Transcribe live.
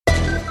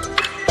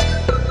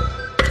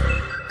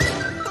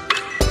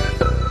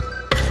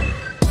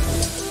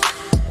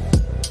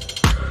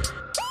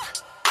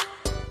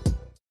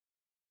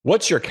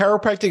What's your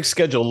chiropractic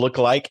schedule look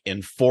like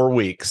in 4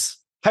 weeks?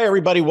 Hi,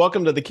 everybody.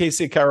 Welcome to the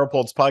KC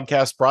Chiropulse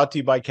podcast brought to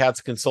you by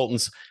CATS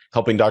Consultants,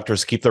 helping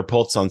doctors keep their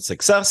pulse on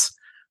success.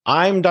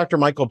 I'm Dr.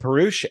 Michael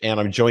Perush, and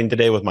I'm joined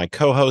today with my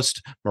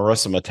co-host,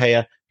 Marissa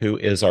Matea, who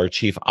is our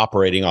Chief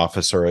Operating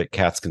Officer at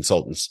CATS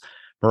Consultants.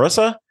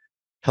 Marissa,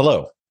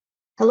 hello.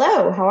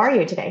 Hello. How are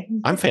you today?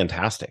 I'm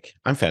fantastic.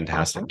 Awesome.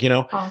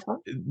 Awesome.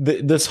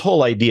 This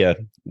whole idea,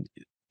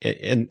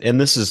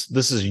 and this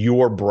is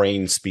your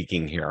brain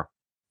speaking here.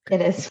 It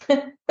is.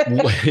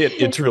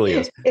 It truly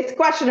is. It's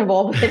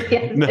questionable, but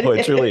yes, No,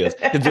 it truly is.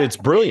 It's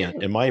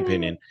brilliant, in my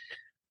opinion.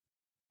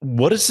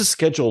 What does the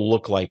schedule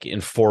look like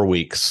in 4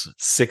 weeks,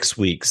 6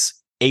 weeks,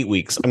 8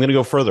 weeks? I'm going to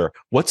go further.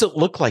 What's it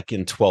look like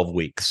in 12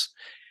 weeks?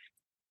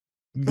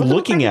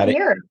 Looking at it.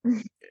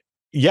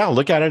 Yeah,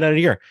 look at it at a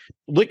year.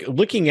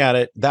 Looking at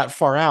it that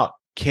far out,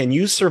 can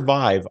you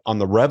survive on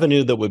the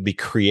revenue that would be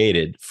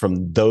created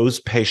from those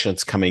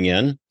patients coming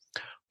in?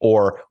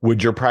 Or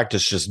would your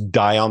practice just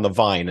die on the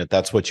vine if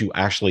that's what you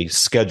actually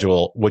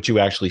schedule, what you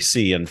actually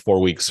see in 4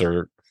 weeks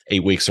or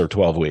 8 weeks or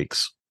 12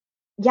 weeks?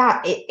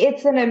 Yeah,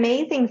 it's an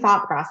amazing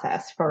thought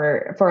process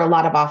for a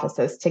lot of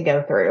offices to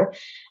go through.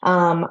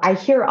 I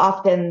hear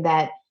often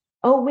that,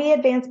 oh, we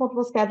advance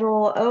multiple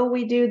schedule. Oh,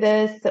 we do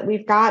this.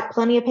 We've got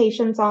plenty of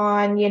patients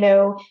on,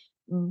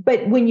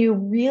 but when you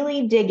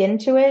really dig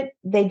into it,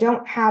 they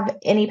don't have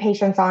any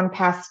patients on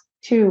past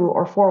 2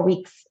 or 4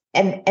 weeks.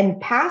 And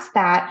past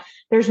that,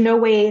 there's no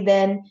way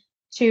then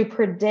to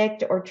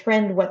predict or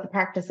trend what the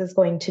practice is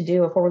going to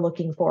do if we're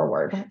looking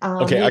forward.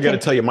 Okay, I got to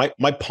tell you,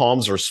 my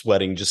palms are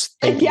sweating just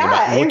thinking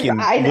about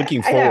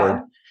looking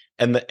forward,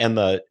 and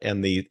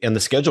the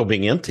schedule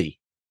being empty.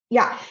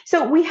 Yeah,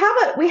 so we have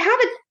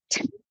a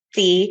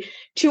tendency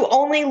to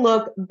only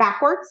look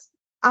backwards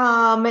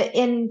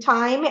in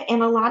time,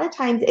 and a lot of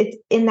times it's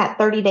in that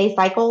 30-day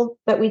cycle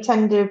that we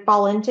tend to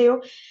fall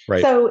into.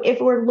 Right. So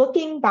if we're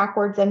looking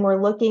backwards and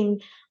we're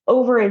looking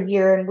over a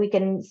year, and we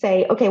can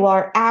say, okay, well,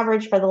 our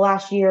average for the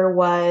last year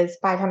was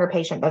 500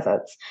 patient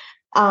visits.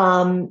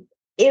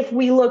 If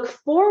we look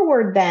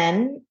forward,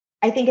 then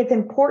I think it's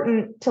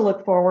important to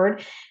look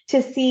forward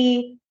to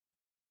see,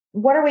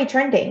 what are we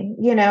trending?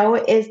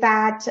 Is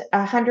that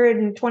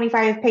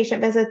 125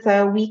 patient visits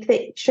a week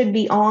that should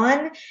be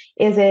on?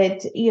 Is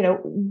it,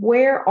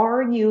 where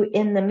are you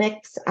in the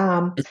mix?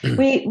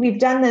 We've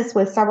done this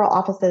with several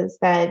offices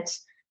that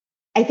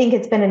I think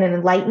it's been an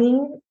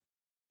enlightening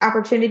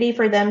opportunity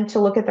for them to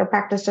look at their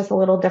practice just a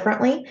little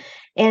differently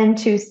and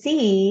to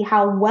see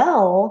how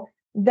well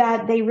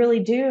that they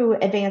really do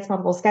advance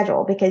multiple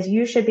schedule, because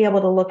you should be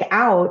able to look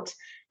out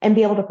and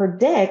be able to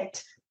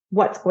predict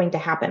what's going to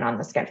happen on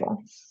the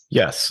schedule.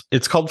 Yes,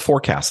 it's called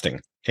forecasting.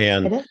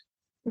 And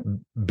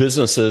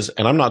businesses,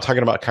 and I'm not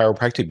talking about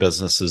chiropractic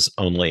businesses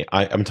only,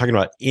 I'm talking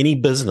about any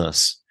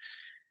business,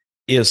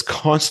 is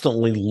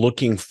constantly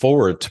looking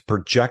forward to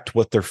project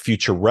what their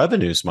future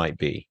revenues might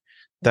be.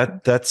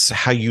 That's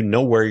how you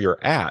know where you're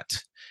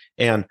at.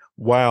 And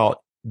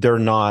while they're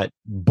not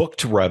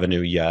booked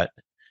revenue yet,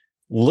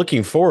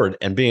 looking forward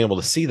and being able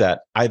to see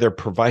that either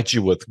provides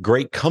you with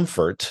great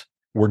comfort,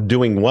 we're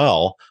doing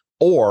well,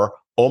 or,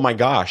 oh my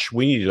gosh,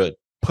 we need to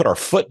put our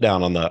foot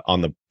down on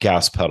the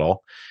gas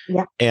pedal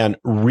and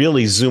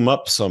really zoom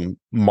up some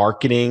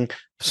marketing,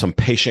 some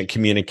patient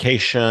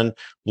communication,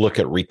 look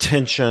at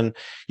retention,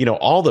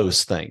 all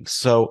those things.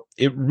 So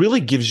it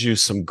really gives you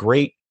some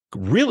great,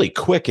 really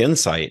quick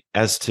insight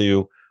as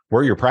to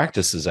where your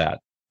practice is at.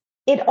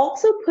 It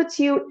also puts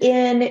you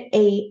in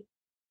a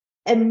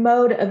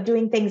mode of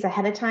doing things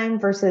ahead of time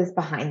versus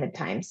behind the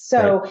times.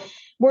 So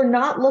we're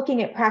not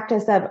looking at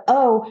practice of,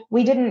 oh,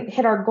 we didn't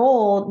hit our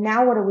goal,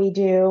 now what do we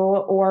do?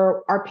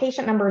 Or our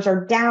patient numbers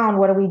are down,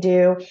 what do we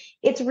do?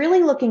 It's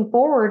really looking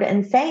forward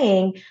and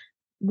saying,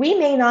 we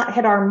may not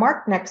hit our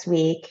mark next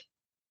week.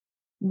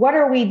 What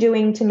are we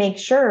doing to make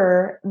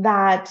sure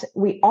that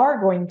we are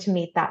going to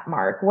meet that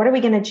mark? What are we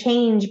going to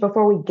change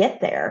before we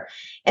get there?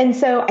 And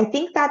so I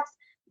think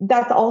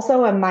that's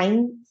also a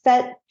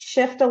mindset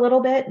shift a little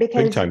bit,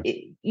 because,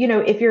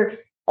 if you're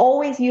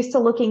always used to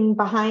looking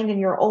behind and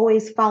you're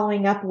always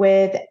following up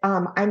with,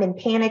 I'm in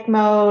panic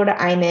mode,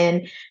 I'm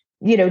in,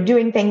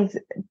 doing things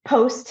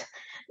post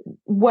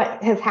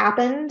what has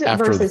happened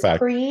after versus the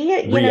fact,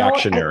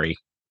 reactionary.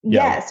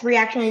 Yes,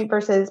 reactionary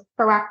versus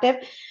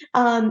proactive.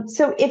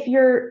 So if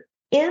you're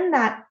in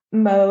that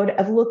mode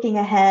of looking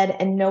ahead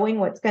and knowing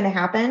what's going to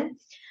happen,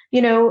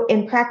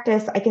 in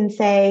practice, I can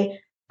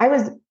say I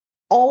was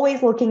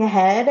always looking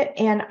ahead,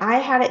 and I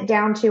had it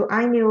down to,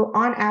 I knew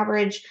on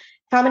average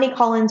how many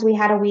call-ins we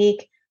had a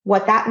week,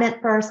 what that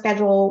meant for our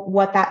schedule,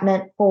 what that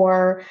meant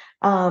for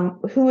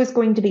who was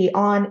going to be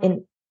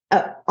on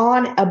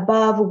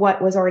above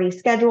what was already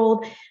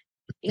scheduled.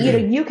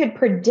 You could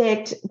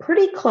predict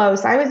pretty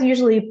close. I was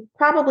usually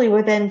probably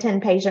within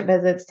 10 patient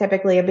visits,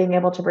 typically, of being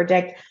able to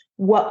predict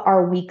what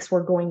our weeks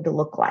were going to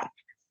look like.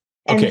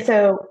 And okay.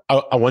 So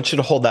I want you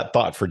to hold that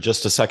thought for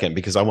just a second,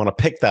 because I want to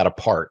pick that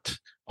apart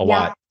a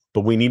lot.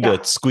 But we need to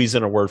squeeze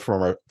in a word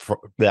from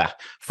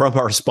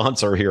our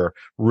sponsor here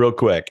real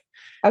quick.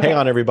 Okay. Hang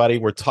on, everybody.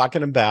 We're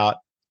talking about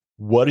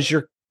what does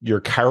your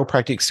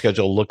chiropractic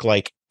schedule look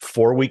like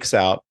 4 weeks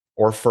out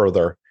or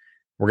further?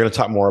 We're going to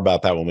talk more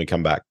about that when we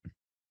come back.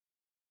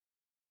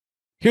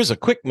 Here's a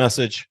quick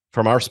message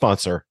from our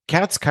sponsor,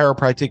 Katz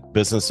Chiropractic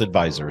Business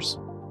Advisors.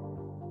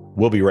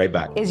 We'll be right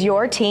back. Is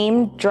your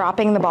team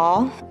dropping the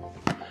ball?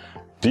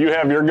 Do you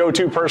have your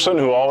go-to person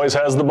who always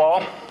has the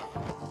ball?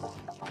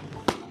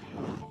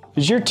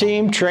 Is your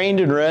team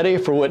trained and ready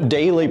for what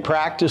daily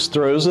practice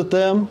throws at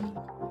them?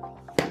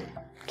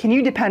 Can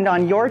you depend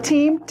on your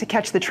team to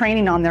catch the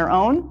training on their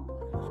own?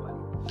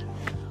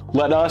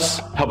 Let us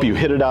help you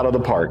hit it out of the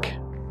park.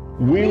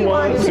 We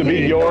want to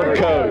be your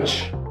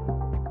coach.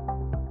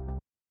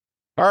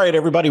 All right,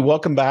 everybody,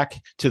 welcome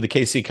back to the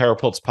KC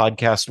Chiropulse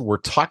podcast. We're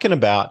talking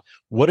about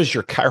what does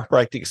your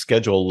chiropractic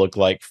schedule look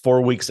like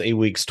 4 weeks, 8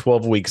 weeks,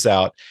 12 weeks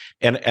out?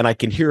 And I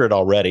can hear it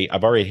already.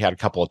 I've already had a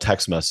couple of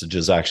text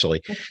messages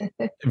actually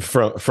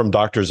from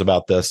doctors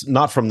about this,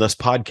 not from this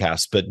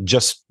podcast, but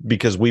just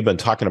because we've been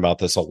talking about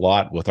this a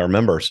lot with our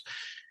members.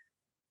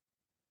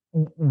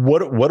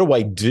 What do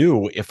I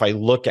do if I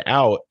look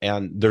out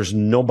and there's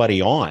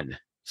nobody on?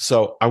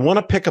 So I want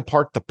to pick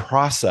apart the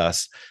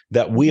process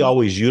that we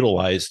always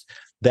utilized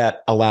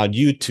that allowed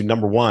you to,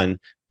 number one,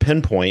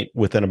 pinpoint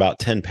within about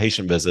 10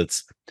 patient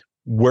visits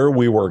where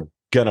we were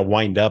going to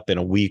wind up in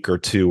a week or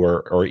two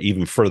or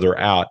even further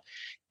out.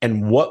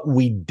 And what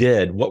we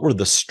did, what were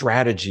the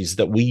strategies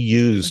that we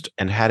used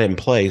and had in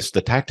place,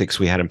 the tactics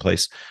we had in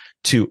place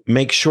to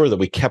make sure that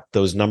we kept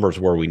those numbers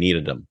where we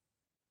needed them.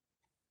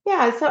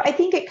 Yeah, so I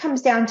think it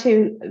comes down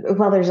to,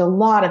 well, there's a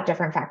lot of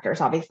different factors,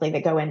 obviously,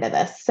 that go into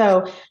this.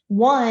 So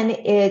one,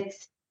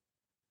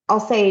 I'll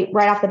say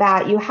right off the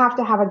bat, you have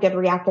to have a good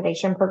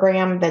reactivation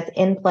program that's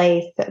in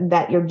place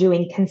that you're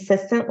doing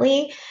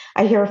consistently.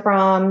 I hear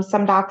from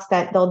some docs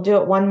that they'll do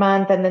it 1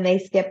 month and then they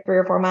skip 3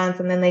 or 4 months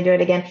and then they do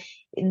it again.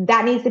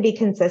 That needs to be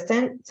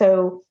consistent.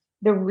 So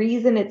the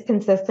reason it's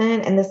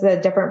consistent, and this is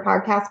a different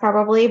podcast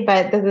probably,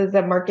 but this is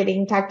a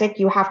marketing tactic,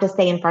 you have to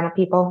stay in front of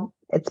people.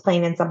 It's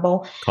plain and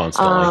simple.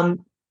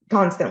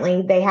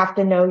 Constantly. They have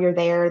to know you're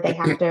there. They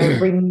have to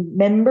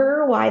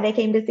remember why they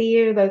came to see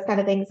you, those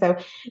kind of things. So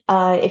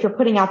if you're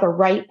putting out the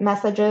right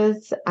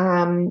messages,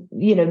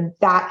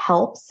 that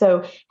helps.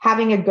 So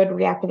having a good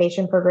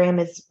reactivation program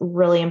is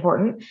really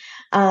important.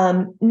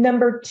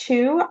 Number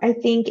 2, I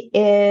think,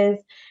 is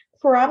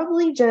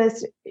probably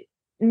just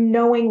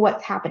knowing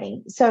what's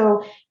happening.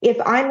 So if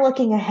I'm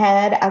looking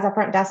ahead as a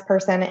front desk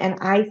person and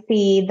I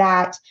see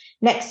that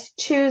next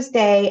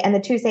Tuesday and the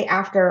Tuesday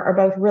after are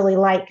both really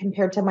light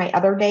compared to my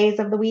other days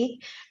of the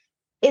week,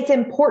 it's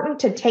important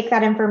to take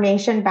that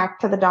information back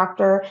to the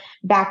doctor,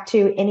 back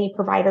to any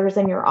providers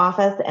in your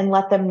office and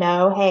let them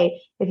know,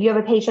 hey, if you have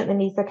a patient that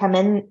needs to come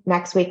in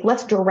next week,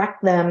 let's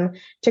direct them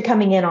to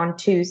coming in on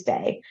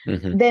Tuesday.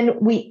 Mm-hmm. Then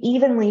we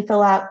evenly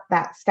fill out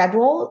that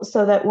schedule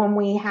so that when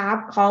we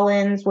have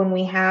call-ins, when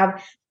we have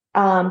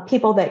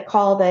people that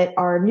call that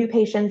are new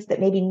patients that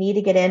maybe need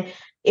to get in,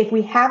 if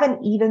we have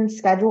an even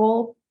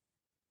schedule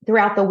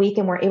throughout the week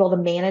and we're able to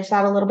manage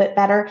that a little bit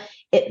better,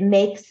 it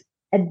makes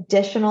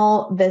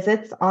additional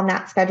visits on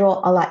that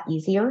schedule a lot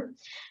easier.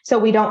 So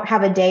we don't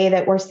have a day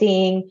that we're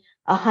seeing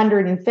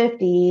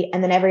 150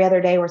 and then every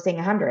other day we're seeing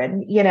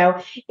 100.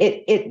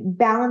 It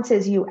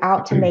balances you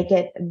out to make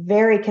it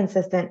very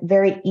consistent,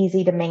 very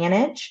easy to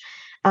manage.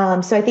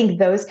 So I think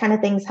those kind of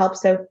things help.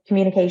 So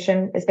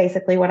communication is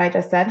basically what I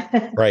just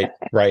said.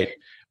 Right.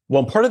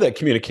 Well, part of that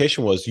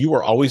communication was you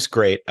were always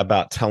great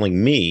about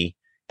telling me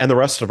and the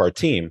rest of our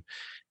team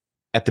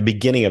at the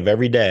beginning of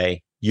every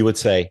day, you would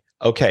say,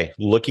 okay,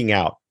 looking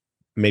out,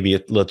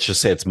 let's just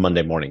say it's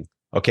Monday morning.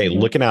 Okay,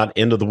 looking out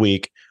into the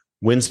week,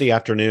 Wednesday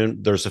afternoon,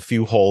 there's a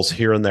few holes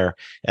here and there.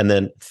 And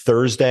then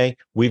Thursday,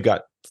 we've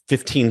got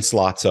 15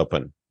 slots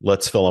open.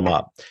 Let's fill them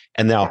up.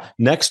 And now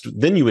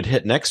then you would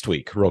hit next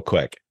week real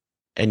quick.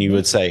 And you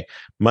would say,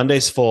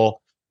 Monday's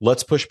full.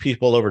 Let's push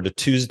people over to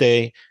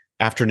Tuesday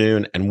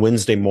afternoon and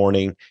Wednesday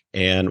morning,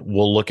 and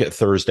we'll look at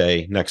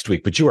Thursday next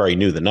week. But you already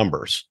knew the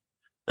numbers.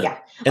 Yeah.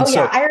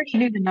 I already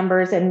knew the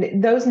numbers,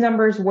 and those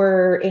numbers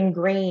were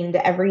ingrained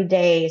every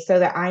day so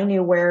that I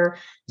knew where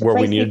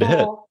we needed to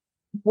hit.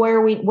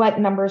 What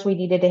numbers we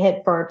needed to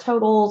hit for our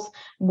totals,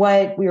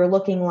 what we were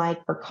looking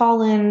like for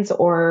call-ins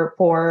or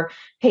for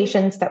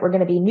patients that were going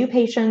to be new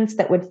patients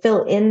that would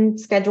fill in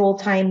schedule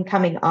time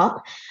coming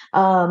up.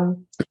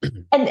 And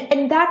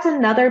that's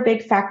another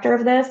big factor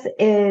of this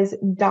is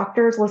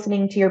doctors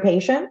listening to your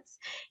patients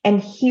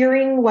and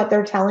hearing what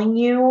they're telling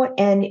you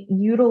and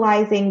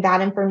utilizing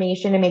that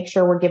information to make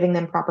sure we're giving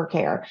them proper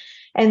care.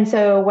 And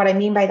so what I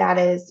mean by that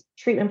is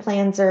treatment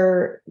plans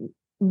are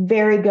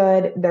very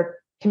good. They're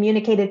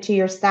communicated to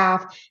your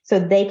staff so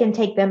they can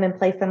take them and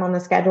place them on the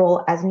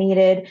schedule as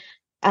needed.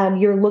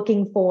 You're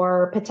looking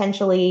for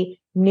potentially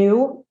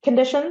new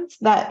conditions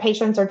that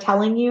patients are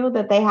telling you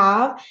that they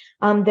have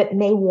that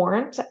may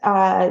warrant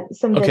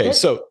some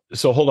visits.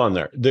 So hold on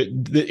there.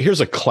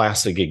 Here's a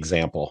classic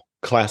example.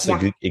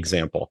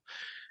 Example.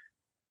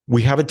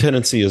 We have a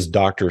tendency as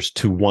doctors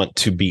to want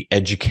to be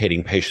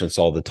educating patients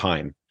all the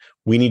time.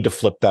 We need to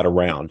flip that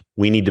around.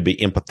 We need to be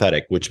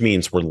empathetic, which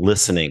means we're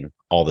listening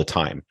all the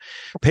time.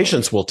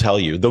 Patients will tell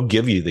you, they'll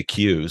give you the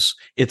cues.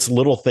 It's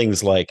little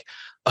things like,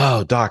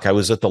 oh, doc, I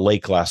was at the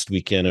lake last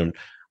weekend and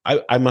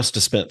I must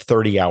have spent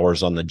 30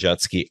 hours on the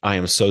jet ski. I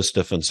am so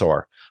stiff and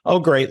sore. Oh,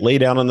 great. Lay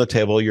down on the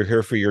table. You're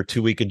here for your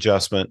 2-week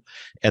adjustment.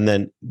 And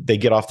then they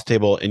get off the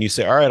table and you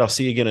say, all right, I'll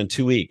see you again in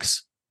 2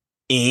 weeks.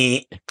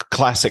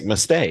 Classic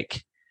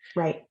mistake.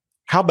 Right.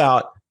 How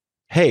about,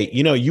 hey,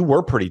 you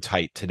were pretty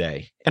tight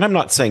today. And I'm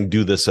not saying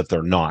do this if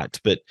they're not,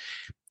 but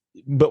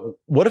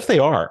what if they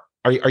are?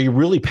 Are you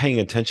really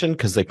paying attention?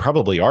 Because they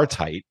probably are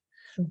tight.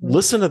 Mm-hmm.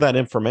 Listen to that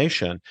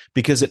information,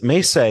 because it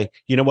may say,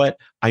 you know what,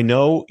 I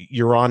know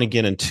you're on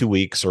again in 2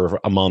 weeks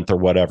or a month or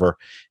whatever.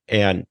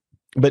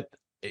 But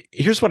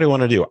here's what I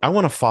want to do. I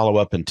want to follow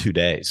up in 2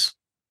 days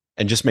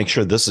and just make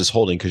sure this is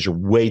holding, because you're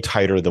way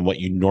tighter than what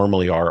you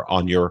normally are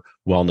on your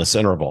wellness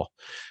interval.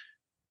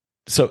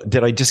 So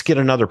did I just get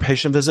another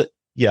patient visit?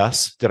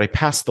 Yes. Did I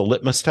pass the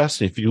litmus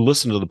test? If you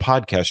listen to the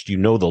podcast, you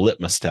know the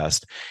litmus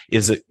test.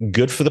 Is it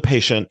good for the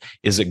patient?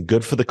 Is it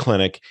good for the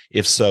clinic?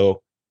 If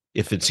so,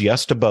 if it's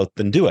yes to both,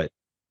 then do it.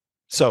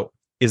 So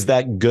is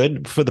that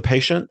good for the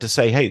patient to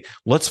say, hey,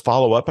 let's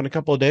follow up in a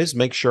couple of days,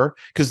 make sure,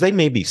 because they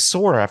may be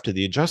sore after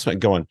the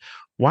adjustment going,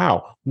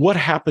 wow, what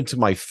happened to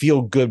my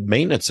feel good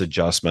maintenance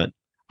adjustment?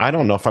 I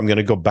don't know if I'm going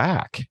to go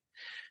back.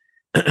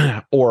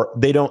 Or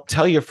they don't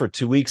tell you for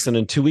 2 weeks, and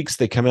in 2 weeks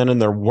they come in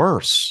and they're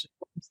worse.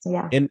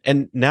 Yeah.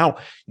 And now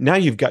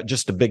you've got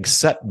just a big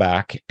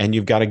setback, and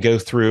you've got to go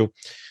through,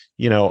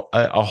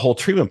 a whole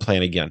treatment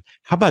plan again.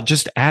 How about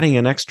just adding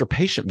an extra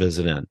patient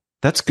visit in?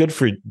 That's good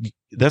for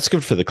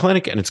the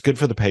clinic, and it's good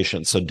for the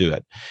patient. So do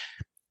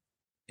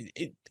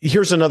it.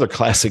 Here's another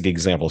classic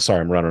example.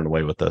 Sorry, I'm running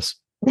away with this.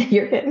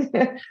 You're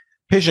good.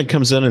 Patient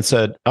comes in and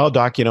said, "Oh,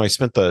 doc, I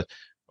spent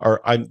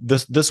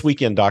this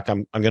weekend, doc,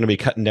 I'm going to be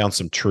cutting down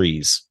some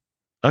trees."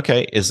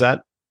 Okay, is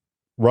that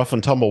rough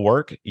and tumble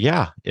work?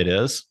 Yeah, it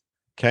is.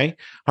 Okay.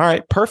 All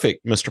right,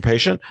 perfect, Mr.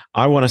 Patient.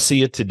 I want to see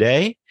you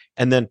today.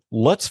 And then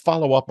let's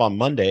follow up on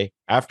Monday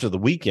after the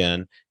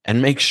weekend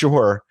and make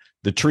sure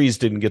the trees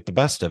didn't get the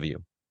best of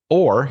you.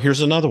 Or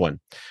here's another one.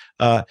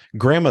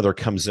 Grandmother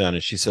comes in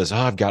and she says,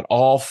 I've got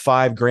all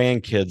 5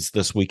 grandkids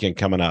this weekend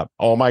coming up.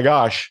 Oh my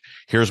gosh,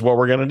 here's what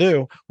we're going to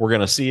do. We're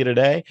going to see you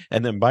today.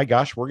 And then by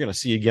gosh, we're going to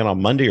see you again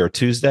on Monday or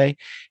Tuesday,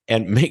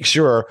 and make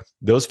sure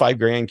those 5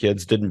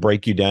 grandkids didn't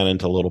break you down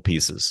into little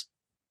pieces.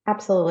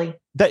 Absolutely.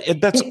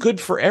 That's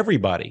good for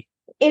everybody.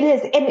 It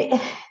is.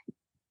 And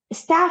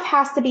staff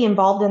has to be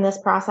involved in this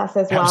process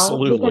as well.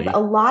 Absolutely. Because a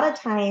lot of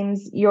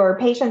times your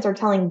patients are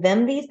telling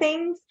them these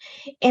things.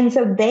 And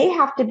so they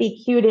have to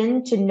be cued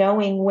into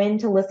knowing when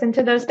to listen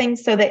to those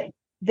things so that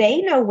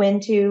they know when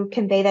to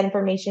convey that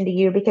information to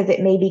you, because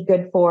it may be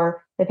good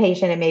for the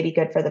patient. It may be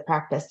good for the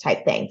practice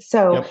type thing.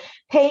 So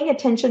paying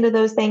attention to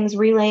those things,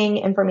 relaying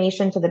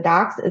information to the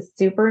docs is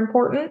super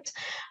important.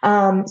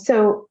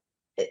 So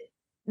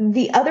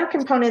the other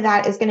component of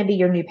that is going to be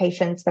your new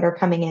patients that are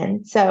coming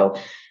in. So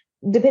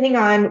depending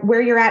on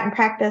where you're at in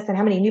practice and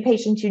how many new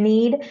patients you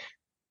need,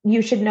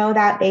 you should know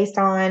that based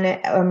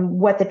on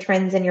what the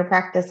trends in your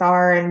practice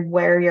are and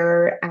where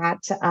you're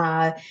at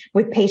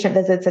with patient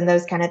visits and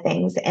those kind of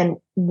things, and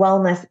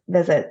wellness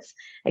visits.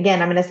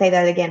 Again, I'm going to say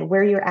that again,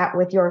 where you're at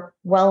with your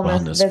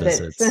wellness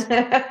visits.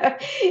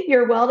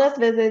 Your wellness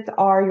visits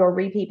are your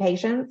repeat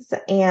patients,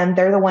 and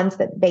they're the ones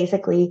that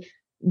basically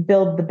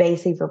build the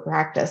base of your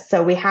practice.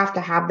 So we have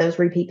to have those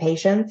repeat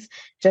patients,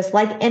 just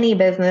like any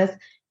business,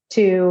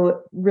 to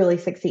really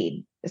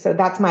succeed. So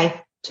that's my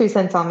 2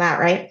 cents on that,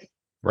 right?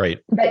 Right.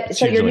 But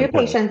so your new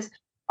patients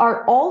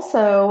are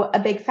also a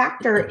big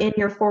factor in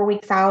your 4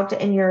 weeks out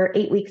and your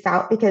 8 weeks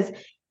out, because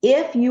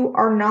if you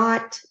are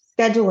not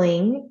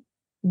scheduling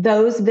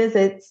those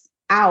visits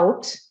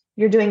out,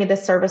 you're doing a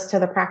disservice to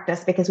the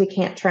practice, because we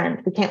can't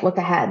trend. We can't look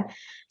ahead.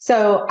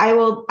 So I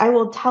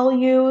will tell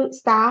you,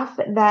 staff,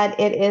 that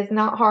it is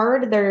not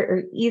hard. There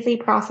are easy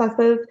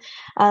processes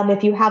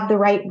if you have the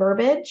right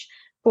verbiage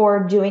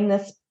for doing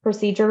this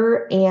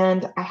procedure.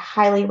 And I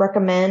highly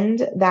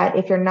recommend that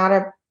if you're not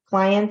a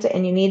client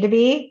and you need to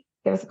be,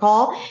 give us a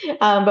call.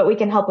 But we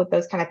can help with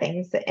those kind of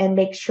things and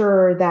make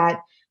sure that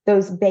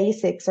those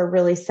basics are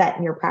really set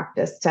in your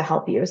practice to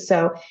help you.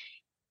 So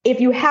if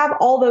you have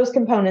all those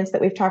components that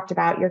we've talked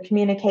about, your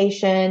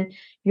communication,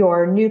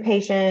 your new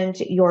patient,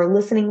 your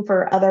listening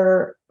for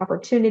other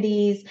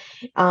opportunities,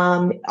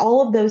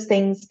 all of those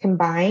things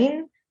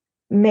combine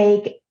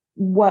make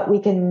what we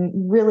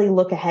can really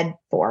look ahead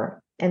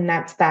for. And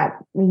that's that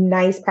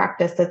nice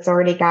practice that's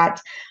already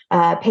got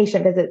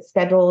patient visits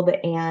scheduled,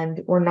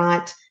 and we're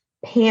not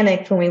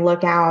panicked when we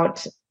look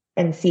out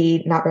and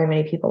see not very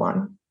many people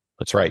on.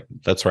 That's right.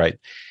 That's right.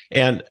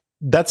 And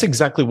that's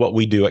exactly what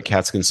we do at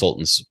Katz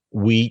Consultants.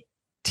 We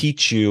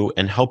teach you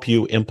and help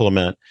you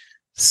implement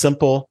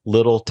simple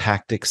little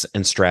tactics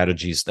and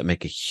strategies that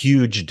make a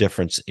huge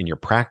difference in your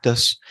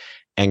practice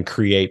and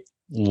create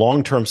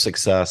long-term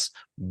success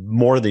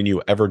more than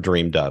you ever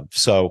dreamed of.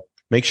 So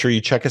make sure you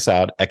check us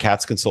out at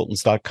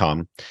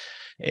katzconsultants.com.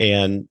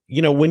 And,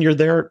 when you're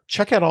there,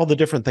 check out all the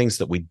different things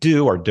that we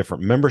do, our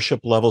different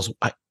membership levels.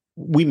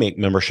 We make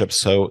memberships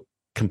so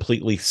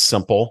completely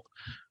simple,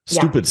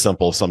 stupid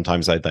simple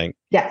sometimes, I think.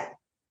 Yes.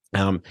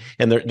 And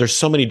there's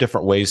so many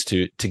different ways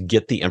to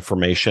get the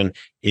information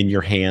in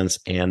your hands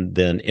and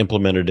then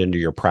implement it into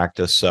your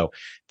practice. So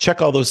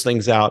check all those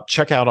things out.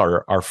 Check out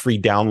our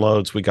free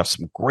downloads. We got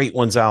some great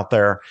ones out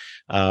there.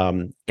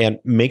 And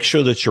make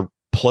sure that you're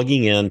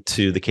plugging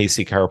into the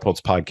KC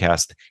Chiropulse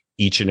podcast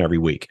each and every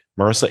week.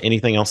 Marissa,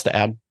 anything else to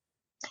add?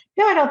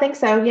 No, I don't think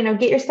so.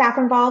 Get your staff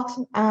involved.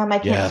 I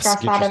can't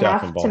stress that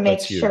enough to make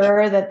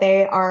sure that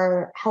they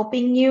are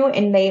helping you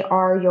and they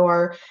are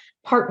your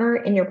partner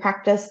in your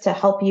practice to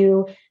help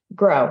you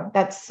grow.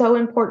 That's so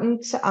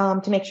important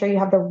to make sure you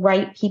have the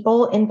right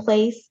people in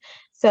place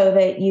so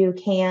that you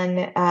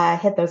can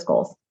hit those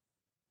goals.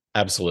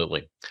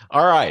 Absolutely.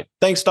 All right.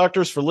 Thanks,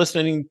 doctors, for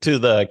listening to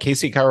the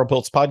KC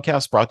Chiropulse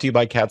podcast brought to you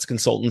by CATS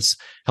Consultants,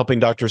 helping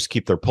doctors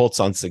keep their pulse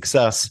on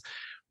success.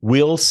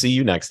 We'll see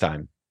you next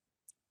time.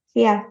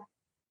 Yeah.